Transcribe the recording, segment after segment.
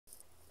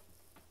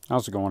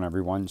How's it going,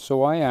 everyone?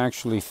 So I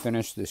actually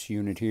finished this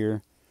unit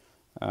here.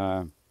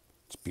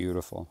 It's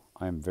beautiful.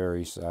 I'm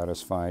very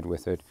satisfied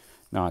with it.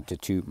 Not to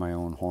toot my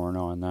own horn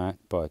on that,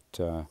 but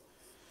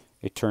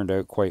it turned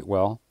out quite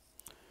well.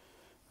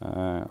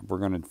 We're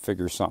going to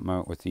figure something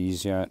out with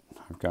these yet.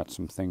 I've got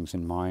some things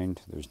in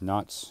mind. There's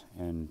nuts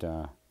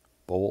and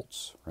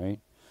bolts,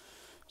 right?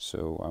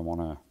 So I want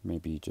to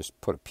maybe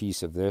just put a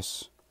piece of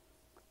this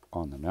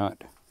on the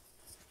nut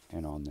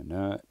and on the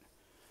nut,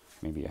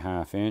 maybe a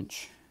 1/2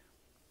 inch.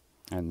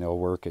 And they'll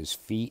work as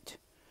feet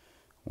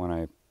when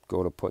I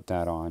go to put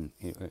that on,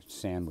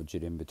 sandwich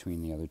it in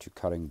between the other two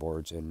cutting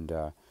boards, and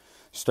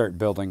start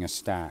building a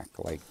stack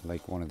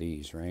like one of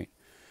these, right?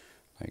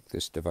 Like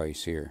this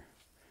device here,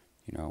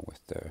 you know,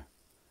 with the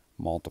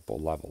multiple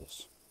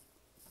levels.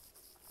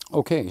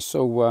 Okay,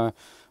 so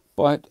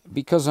but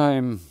because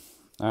I'm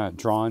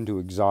drawn to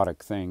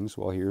exotic things,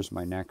 well, here's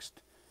my next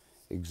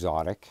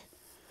exotic.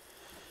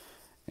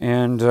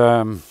 And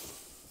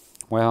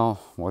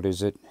well, what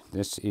is it?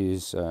 This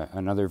is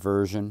another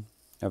version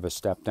of a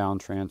step-down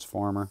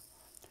transformer,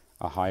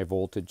 a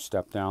high-voltage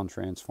step-down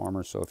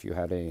transformer. So if you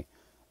had a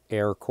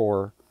air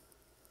core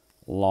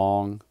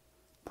long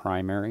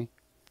primary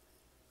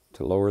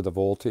to lower the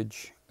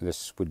voltage,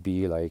 this would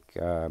be like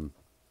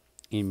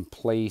in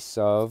place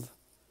of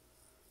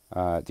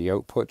the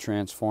output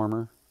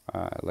transformer,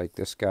 like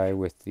this guy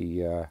with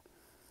the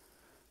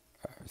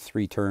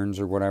 3 turns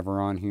or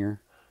whatever on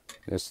here.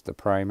 This is the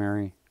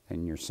primary,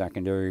 and your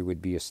secondary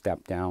would be a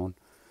step down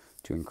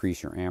to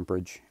increase your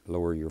amperage,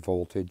 lower your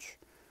voltage.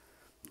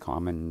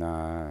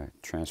 Common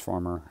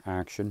transformer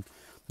action.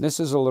 This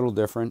is a little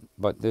different,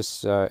 but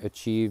this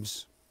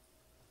achieves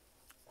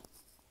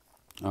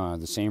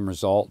the same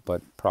result,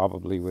 but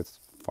probably with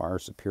far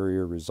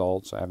superior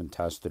results. I haven't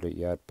tested it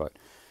yet, but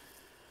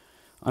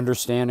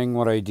understanding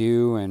what I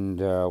do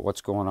and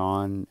what's going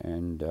on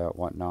and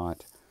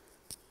whatnot,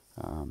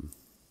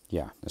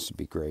 yeah, this would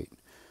be great.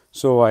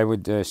 So I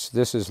would,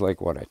 this is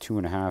like what, a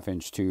 2.5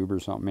 inch tube or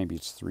something, maybe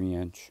it's 3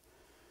 inch.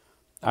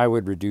 I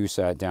would reduce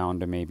that down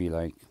to maybe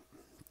like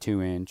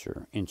 2 inch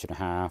or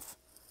 1.5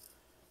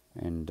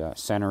 inch and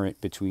center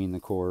it between the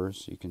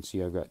cores. You can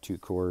see I've got 2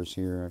 cores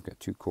here, I've got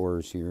 2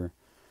 cores here.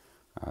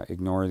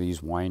 Ignore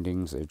these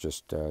windings, they're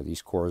just,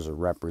 these cores are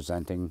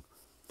representing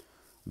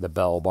the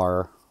bell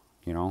bar,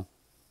 you know.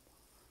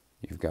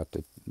 You've got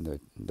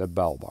the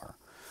bell bar.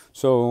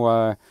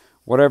 So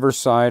whatever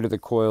side of the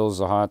coil is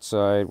the hot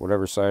side,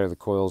 whatever side of the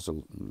coil is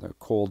the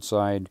cold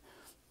side,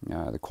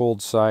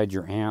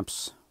 your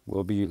amps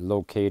will be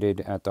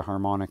located at the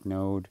harmonic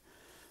node.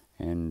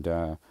 And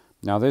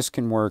now this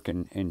can work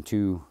in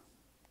two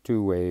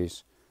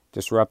ways: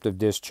 disruptive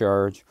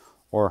discharge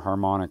or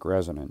harmonic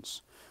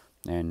resonance.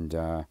 And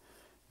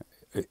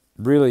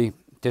really,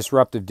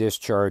 disruptive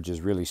discharge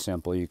is really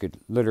simple. You could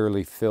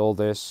literally fill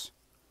this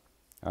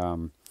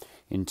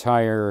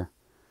entire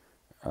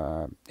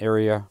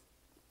area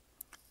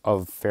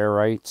of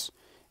ferrites,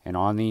 and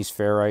on these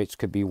ferrites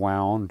could be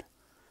wound,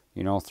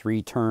 you know,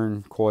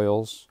 3-turn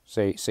coils,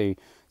 say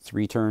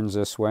 3 turns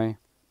this way,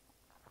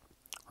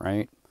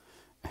 right?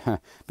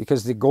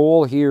 Because the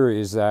goal here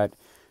is that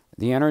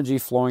the energy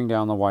flowing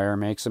down the wire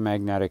makes a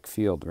magnetic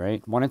field,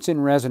 right? When it's in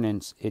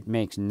resonance, it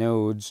makes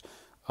nodes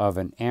of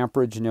an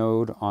amperage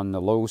node on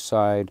the low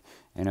side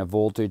and a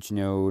voltage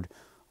node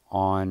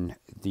on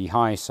the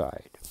high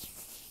side.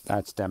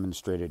 That's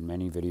demonstrated in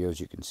many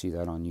videos. You can see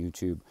that on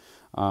YouTube.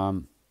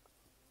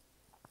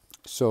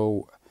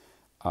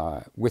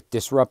 With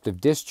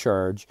disruptive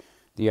discharge,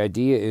 the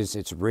idea is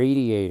it's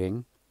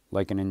radiating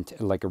like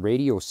a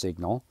radio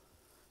signal,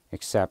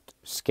 except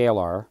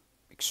scalar,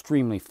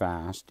 extremely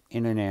fast,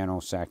 in a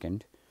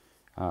nanosecond.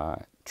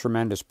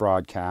 Tremendous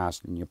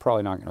broadcast, and you're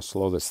probably not going to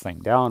slow this thing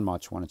down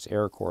much when it's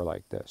air core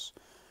like this.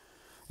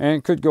 And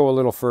it could go a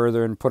little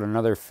further and put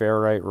another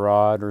ferrite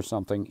rod or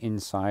something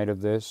inside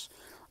of this.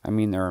 I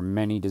mean, there are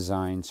many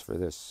designs for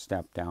this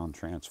step-down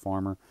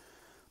transformer.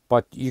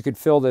 But you could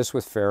fill this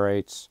with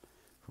ferrites,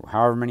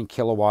 however many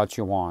kilowatts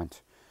you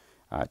want.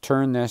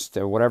 Turn this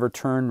to whatever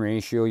turn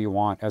ratio you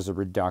want as a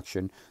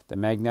reduction. The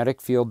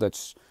magnetic field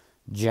that's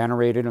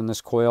generated on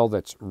this coil,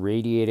 that's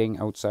radiating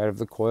outside of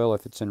the coil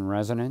if it's in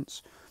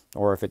resonance,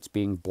 or if it's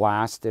being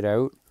blasted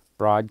out,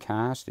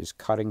 broadcast, is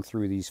cutting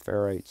through these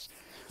ferrites.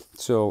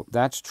 So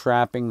that's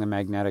trapping the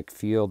magnetic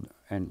field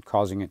and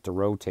causing it to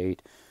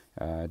rotate,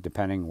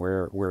 depending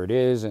where it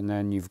is. And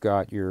then you've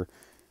got your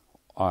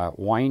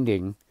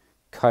winding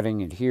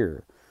cutting it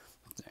here.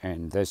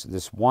 And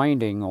this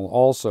winding will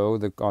also,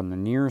 on the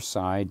near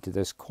side to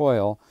this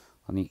coil,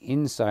 on the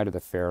inside of the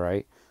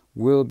ferrite,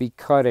 will be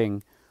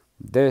cutting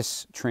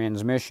this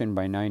transmission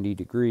by 90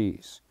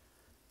 degrees.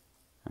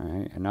 All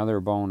right, another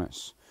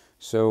bonus.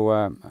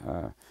 So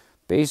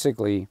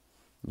basically,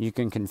 you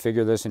can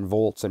configure this in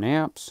volts and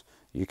amps.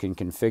 You can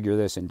configure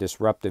this in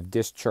disruptive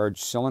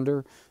discharge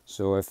cylinder.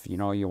 So if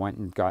you went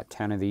and got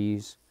 10 of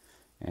these,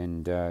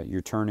 and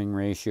your turning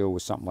ratio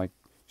was something like,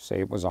 say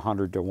it was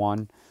 100 to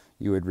 1,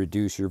 you would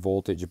reduce your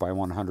voltage by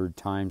 100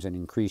 times and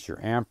increase your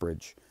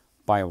amperage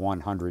by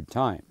 100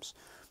 times.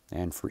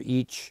 And for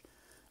each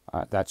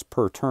That's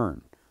per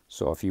turn.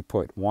 So if you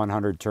put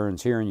 100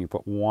 turns here and you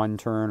put 1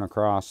 turn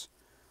across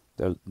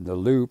the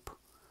loop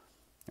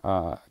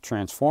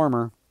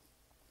transformer,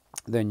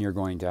 then you're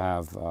going to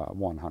have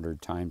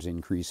 100 times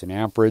increase in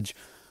amperage,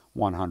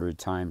 100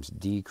 times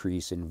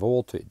decrease in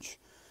voltage.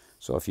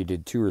 So if you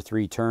did 2 or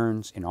 3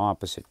 turns in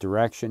opposite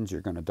directions,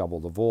 you're going to double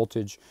the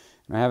voltage.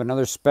 And I have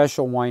another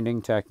special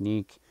winding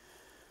technique.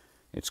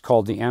 It's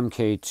called the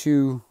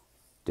MK2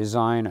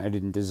 design. I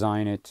didn't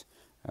design it.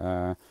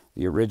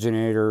 The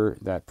originator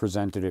that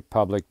presented it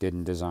public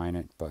didn't design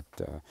it, but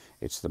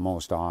it's the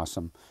most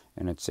awesome.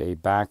 And it's a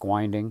back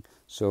winding,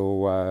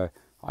 so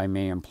I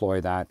may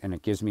employ that, and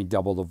it gives me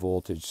double the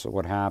voltage. So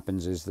what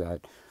happens is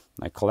that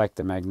I collect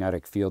the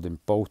magnetic field in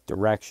both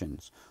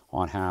directions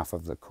on half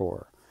of the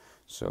core.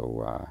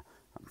 So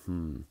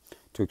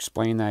to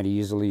explain that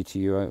easily to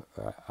you,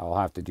 I'll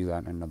have to do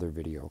that in another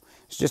video.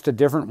 It's just a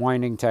different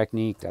winding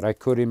technique that I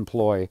could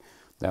employ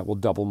that will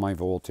double my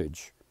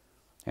voltage.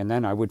 And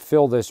then I would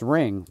fill this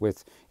ring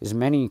with as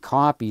many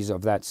copies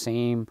of that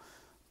same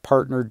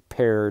partnered,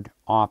 paired,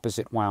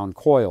 opposite wound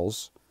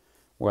coils,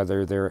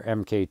 whether they're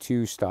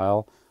MK2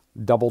 style,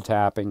 double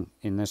tapping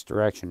in this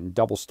direction,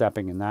 double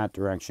stepping in that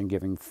direction,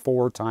 giving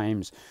 4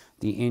 times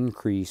the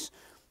increase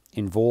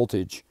in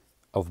voltage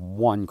of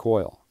one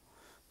coil.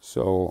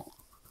 So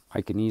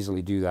I can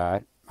easily do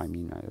that. I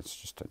mean, it's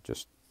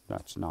just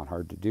that's not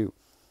hard to do.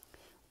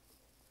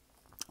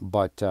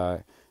 But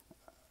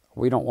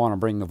we don't want to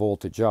bring the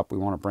voltage up, we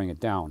want to bring it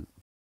down.